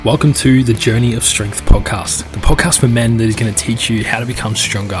Welcome to the Journey of Strength podcast, the podcast for men that is going to teach you how to become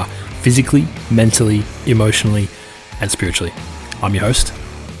stronger physically, mentally, emotionally, and spiritually. I'm your host,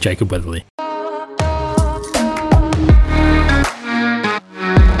 Jacob Weatherly.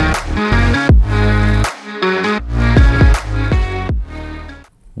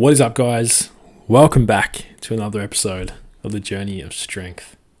 What is up, guys? Welcome back to another episode of the Journey of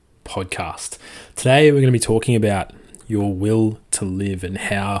Strength podcast. Today, we're going to be talking about your will to live and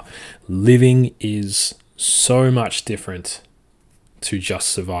how living is so much different to just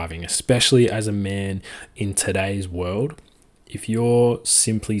surviving, especially as a man in today's world. If you're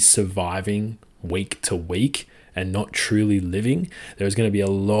simply surviving week to week and not truly living, there's going to be a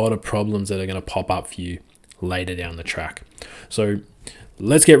lot of problems that are going to pop up for you later down the track. So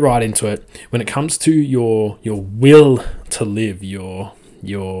let's get right into it. When it comes to your will to live, your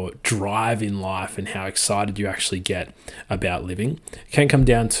drive in life and how excited you actually get about living, it can come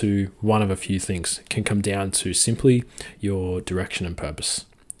down to one of a few things. It can come down to simply your direction and purpose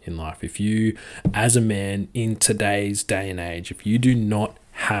in life. If you, as a man in today's day and age, if you do not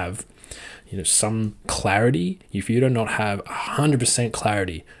have some clarity, if you do not have 100%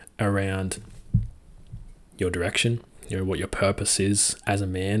 clarity around your direction, what your purpose is as a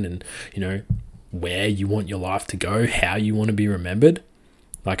man, and where you want your life to go, how you want to be remembered,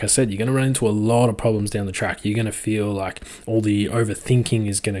 like I said, you're going to run into a lot of problems down the track. You're going to feel like all the overthinking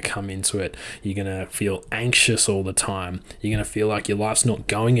is going to come into it. You're going to feel anxious all the time. You're going to feel like your life's not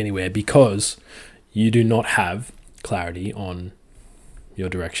going anywhere because you do not have clarity on your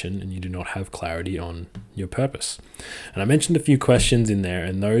direction and you do not have clarity on your purpose. And I mentioned a few questions in there,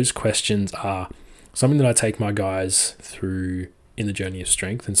 and those questions are something that I take my guys through in the Journey of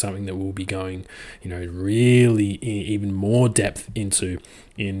Strength, and something that we'll be going, really even more depth into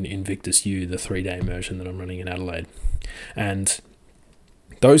in Invictus U, the 3-day immersion that I'm running in Adelaide. And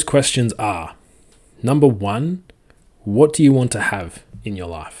those questions are, number one, what do you want to have in your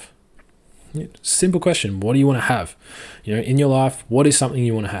life? Simple question. What do you want to have? In your life, what is something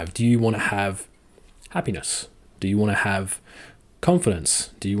you want to have? Do you want to have happiness? Do you want to have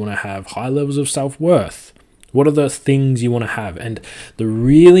confidence? Do you want to have high levels of self-worth? What are the things you want to have? And the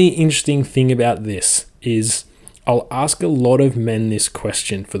really interesting thing about this is I'll ask a lot of men this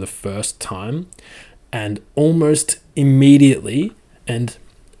question for the first time, and almost immediately, and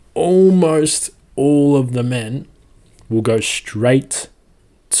almost all of the men will go straight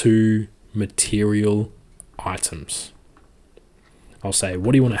to material items. I'll say,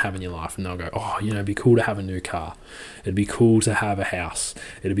 what do you want to have in your life? And they'll go, it'd be cool to have a new car. It'd be cool to have a house.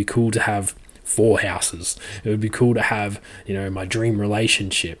 It'd be cool to have 4 houses. It would be cool to have, my dream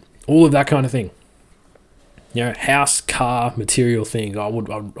relationship. All of that kind of thing. House, car, material things. I want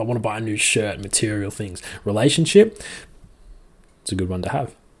to buy a new shirt, material things. Relationship, it's a good one to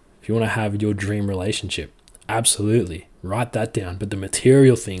have. If you want to have your dream relationship, absolutely, write that down. But the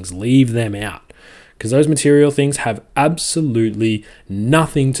material things, leave them out. Because those material things have absolutely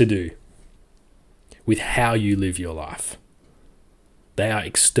nothing to do with how you live your life. They are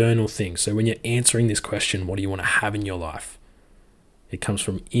external things. So when you're answering this question, what do you want to have in your life? It comes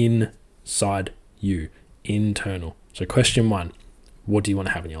from inside you, internal. So question 1, what do you want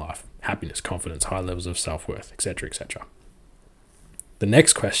to have in your life? Happiness, confidence, high levels of self-worth, etc., etc. The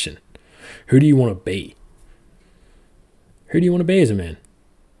next question, who do you want to be? Who do you want to be as a man?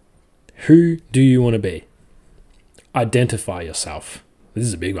 Who do you want to be? Identify yourself. This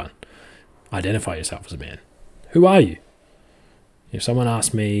is a big one. Identify yourself as a man. Who are you? If someone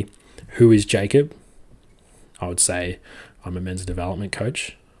asked me, who is Jacob? I would say, I'm a men's development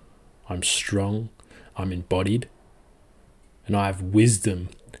coach. I'm strong. I'm embodied. And I have wisdom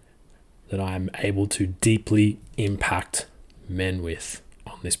that I'm able to deeply impact men with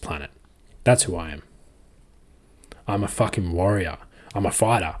on this planet. That's who I am. I'm a fucking warrior. I'm a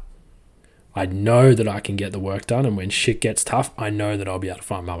fighter. I know that I can get the work done, and when shit gets tough, I know that I'll be able to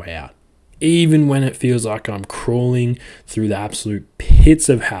find my way out. Even when it feels like I'm crawling through the absolute pits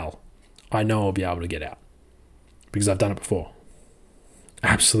of hell, I know I'll be able to get out because I've done it before.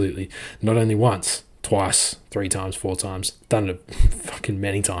 Absolutely. Not only once, twice, 3 times, 4 times, done it fucking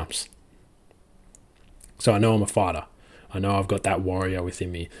many times. So I know I'm a fighter. I know I've got that warrior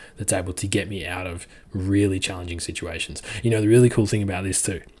within me that's able to get me out of really challenging situations. The really cool thing about this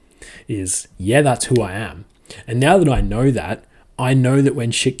too is, that's who I am. And now that I know that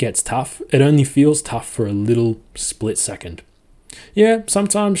when shit gets tough, it only feels tough for a little split second. Yeah,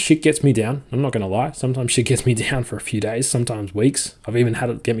 sometimes shit gets me down. I'm not going to lie. Sometimes shit gets me down for a few days, sometimes weeks. I've even had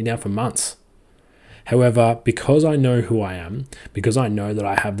it get me down for months. However, because I know who I am, because I know that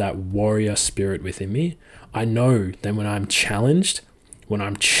I have that warrior spirit within me, I know that when I'm challenged, when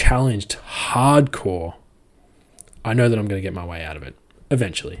I'm challenged hardcore, I know that I'm going to get my way out of it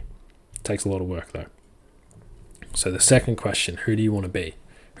eventually. It takes a lot of work though. So the second question, who do you want to be?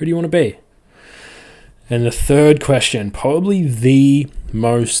 Who do you want to be? And the third question, probably the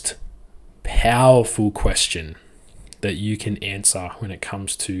most powerful question that you can answer when it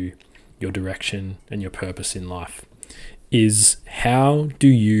comes to your direction and your purpose in life, is how do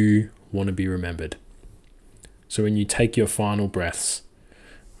you want to be remembered? So when you take your final breaths,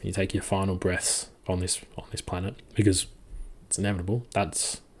 on this planet, because it's inevitable,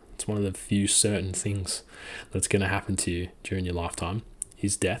 it's one of the few certain things that's going to happen to you during your lifetime,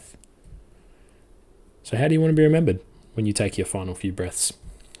 is death. So how do you want to be remembered when you take your final few breaths?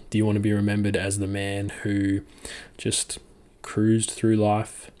 Do you want to be remembered as the man who just cruised through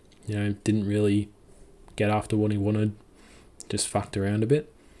life, didn't really get after what he wanted, just fucked around a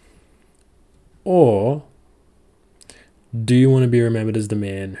bit? Or do you want to be remembered as the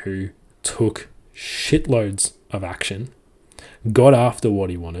man who took shitloads of action, got after what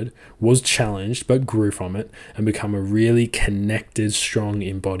he wanted, was challenged but grew from it, and become a really connected, strong,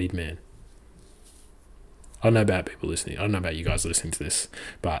 embodied man? I don't know about people listening. I don't know about you guys listening to this,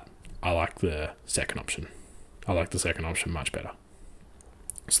 but I like the second option. I like the second option much better.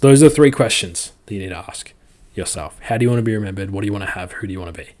 So those are 3 questions that you need to ask yourself. How do you want to be remembered? What do you want to have? Who do you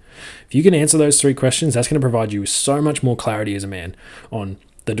want to be? If you can answer those 3 questions, that's going to provide you with so much more clarity as a man on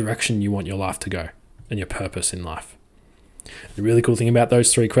the direction you want your life to go and your purpose in life. The really cool thing about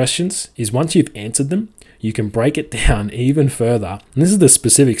those 3 questions is once you've answered them, you can break it down even further. And this is the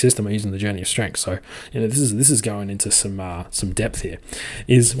specific system I use in the Journey of Strength. So, this is going into some depth here.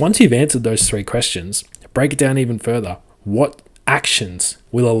 Is once you've answered those 3 questions, break it down even further. What actions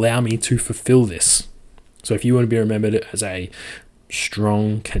will allow me to fulfill this? So if you want to be remembered as a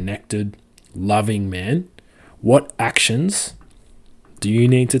strong, connected, loving man, what actions do you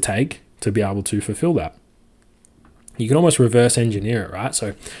need to take to be able to fulfill that? You can almost reverse engineer it, right?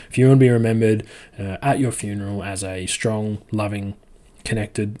 So if you want to be remembered at your funeral as a strong, loving,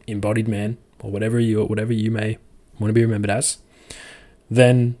 connected, embodied man, or whatever you may want to be remembered as,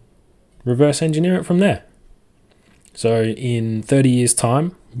 then reverse engineer it from there. So in 30 years'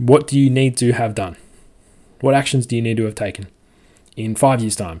 time, what do you need to have done? What actions do you need to have taken? In 5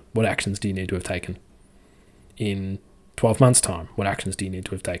 years' time, what actions do you need to have taken? In 12 months' time, what actions do you need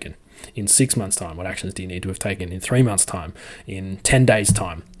to have taken? In 6 months' time, what actions do you need to have taken? In 3 months' time? In 10 days'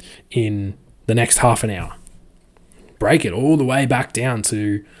 time? In the next half an hour? Break it all the way back down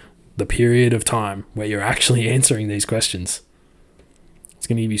to the period of time where you're actually answering these questions. It's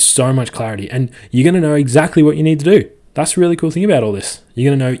going to give you so much clarity, and you're going to know exactly what you need to do. That's the really cool thing about all this. You're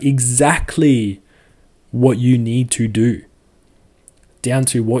going to know exactly what you need to do, down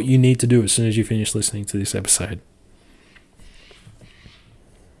to what you need to do as soon as you finish listening to this episode.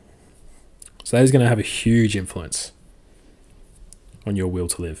 So that is going to have a huge influence on your will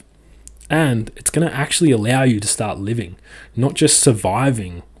to live. And it's going to actually allow you to start living, not just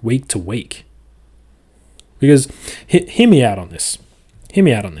surviving week to week. Because, hear me out on this. Hear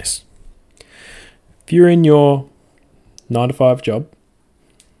me out on this. If you're in your 9-to-5 job,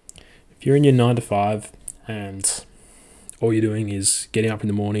 if you're in your 9-to-5 and all you're doing is getting up in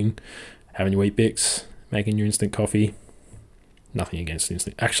the morning, having your Weet-Bix, making your instant coffee, nothing against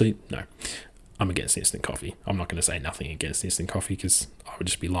instant... Actually, no. I'm against instant coffee. I'm not going to say nothing against instant coffee because I would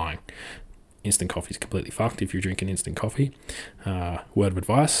just be lying. Instant coffee is completely fucked if you're drinking instant coffee. Word of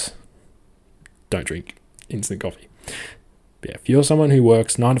advice, don't drink instant coffee. But yeah, if you're someone who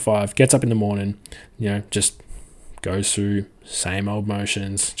works 9 to 5, gets up in the morning, just goes through same old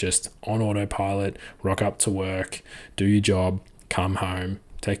motions, just on autopilot, rock up to work, do your job, come home,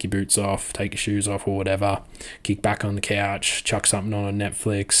 take your boots off, take your shoes off or whatever, kick back on the couch, chuck something on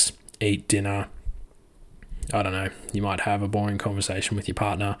Netflix, eat dinner. I don't know, you might have a boring conversation with your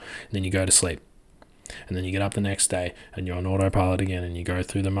partner and then you go to sleep. And then you get up the next day and you're on autopilot again and you go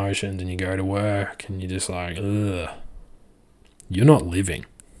through the motions and you go to work and you're just like, ugh. You're not living.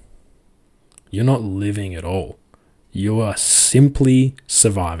 You're not living at all. You are simply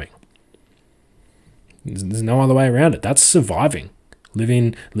surviving. There's no other way around it. That's surviving.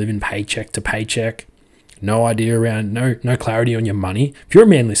 Living paycheck to paycheck. No idea around, no clarity on your money. If you're a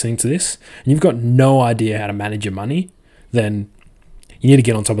man listening to this and you've got no idea how to manage your money, then you need to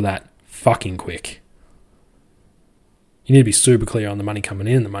get on top of that fucking quick. You need to be super clear on the money coming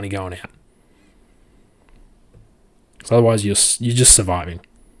in and the money going out. So otherwise you're just surviving.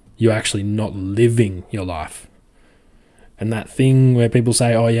 You're actually not living your life. And that thing where people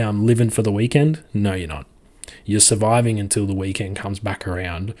say, oh yeah, I'm living for the weekend. No, you're not. You're surviving until the weekend comes back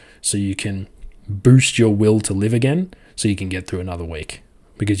around so you can boost your will to live again so you can get through another week,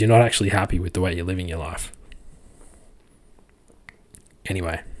 because you're not actually happy with the way you're living your life.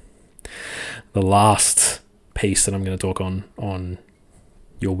 Anyway, the last piece that I'm going to talk on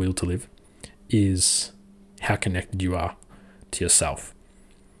your will to live is how connected you are to yourself,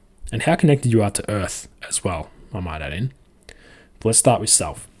 and how connected you are to earth as well, I might add in. But let's start with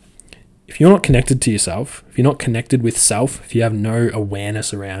self. If you're not connected to yourself, if you're not connected with self, if you have no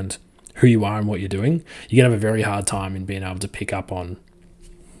awareness around who you are and what you're doing, you're going to have a very hard time in being able to pick up on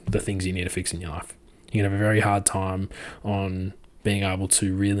the things you need to fix in your life. You're going to have a very hard time on being able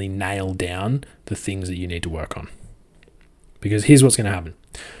to really nail down the things that you need to work on. Because here's what's going to happen.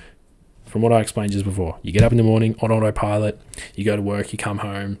 From what I explained just before, you get up in the morning on autopilot, you go to work, you come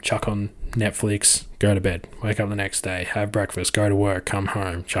home, chuck on Netflix, go to bed, wake up the next day, have breakfast, go to work, come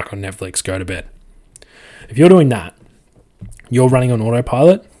home, chuck on Netflix, go to bed. If you're doing that, you're running on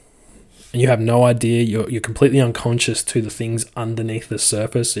autopilot and you have no idea, you're completely unconscious to the things underneath the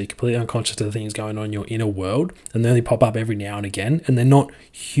surface, so you're completely unconscious to the things going on in your inner world, and then they pop up every now and again, and they're not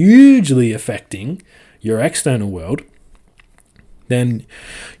hugely affecting your external world, then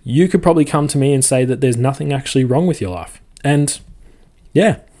you could probably come to me and say that there's nothing actually wrong with your life. And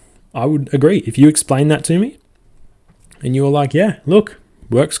yeah, I would agree. If you explain that to me and you were like, yeah, look,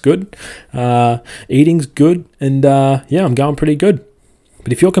 work's good, eating's good, and yeah, I'm going pretty good.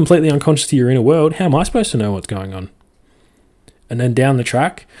 But if you're completely unconscious to your inner world, how am I supposed to know what's going on? And then down the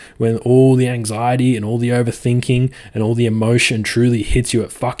track, when all the anxiety and all the overthinking and all the emotion truly hits you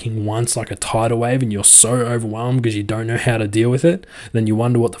at fucking once like a tidal wave, and you're so overwhelmed because you don't know how to deal with it, then you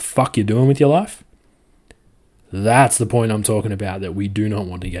wonder what the fuck you're doing with your life. That's the point I'm talking about that we do not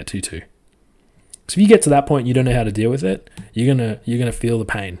want to get to. So if you get to that point and you don't know how to deal with it, you're gonna feel the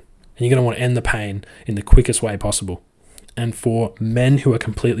pain, and you're gonna want to end the pain in the quickest way possible. And for men who are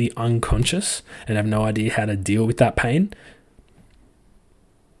completely unconscious and have no idea how to deal with that pain,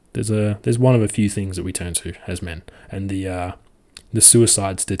 there's one of a few things that we turn to as men, and the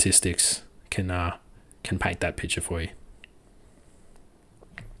suicide statistics can paint that picture for you.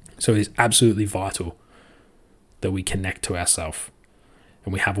 So it is absolutely vital that we connect to ourselves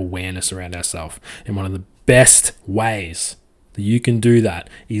and we have awareness around ourselves. And one of the best ways that you can do that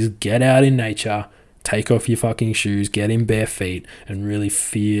is get out in nature, take off your fucking shoes, get in bare feet, and really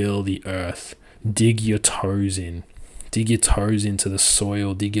feel the earth. Dig your toes in. Dig your toes into the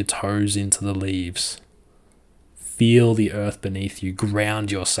soil, dig your toes into the leaves. Feel the earth beneath you, ground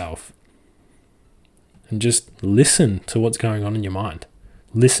yourself. And just listen to what's going on in your mind.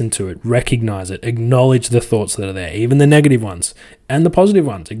 Listen to it, recognize it, acknowledge the thoughts that are there, even the negative ones and the positive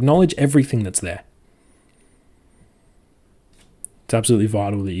ones. Acknowledge everything that's there. It's absolutely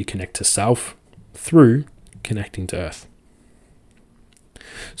vital that you connect to self through connecting to earth.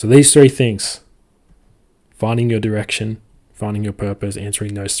 So these three things: finding your direction, finding your purpose,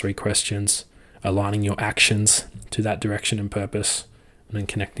 answering those three questions, aligning your actions to that direction and purpose, and then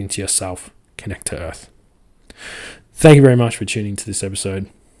connecting to yourself, connect to earth. Thank you very much for tuning to this episode.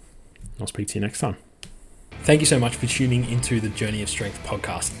 I'll speak to you next time. Thank you so much for tuning into the Journey of Strength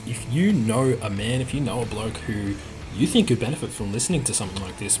podcast. If you know a man, if you know a bloke who you think could benefit from listening to something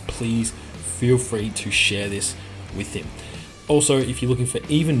like this, please feel free to share this with him. Also, if you're looking for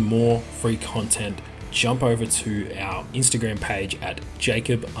even more free content, jump over to our Instagram page at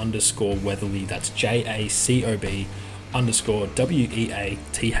Jacob_Weatherly. That's JACOB_WEATHERLEY.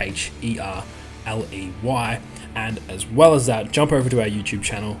 And as well as that, jump over to our YouTube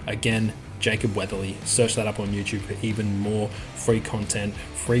channel. Again, Jacob Weatherly. Search that up on YouTube for even more free content,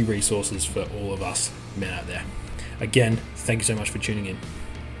 free resources for all of us men out there. Again, thank you so much for tuning in.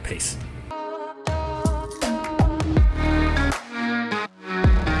 Peace.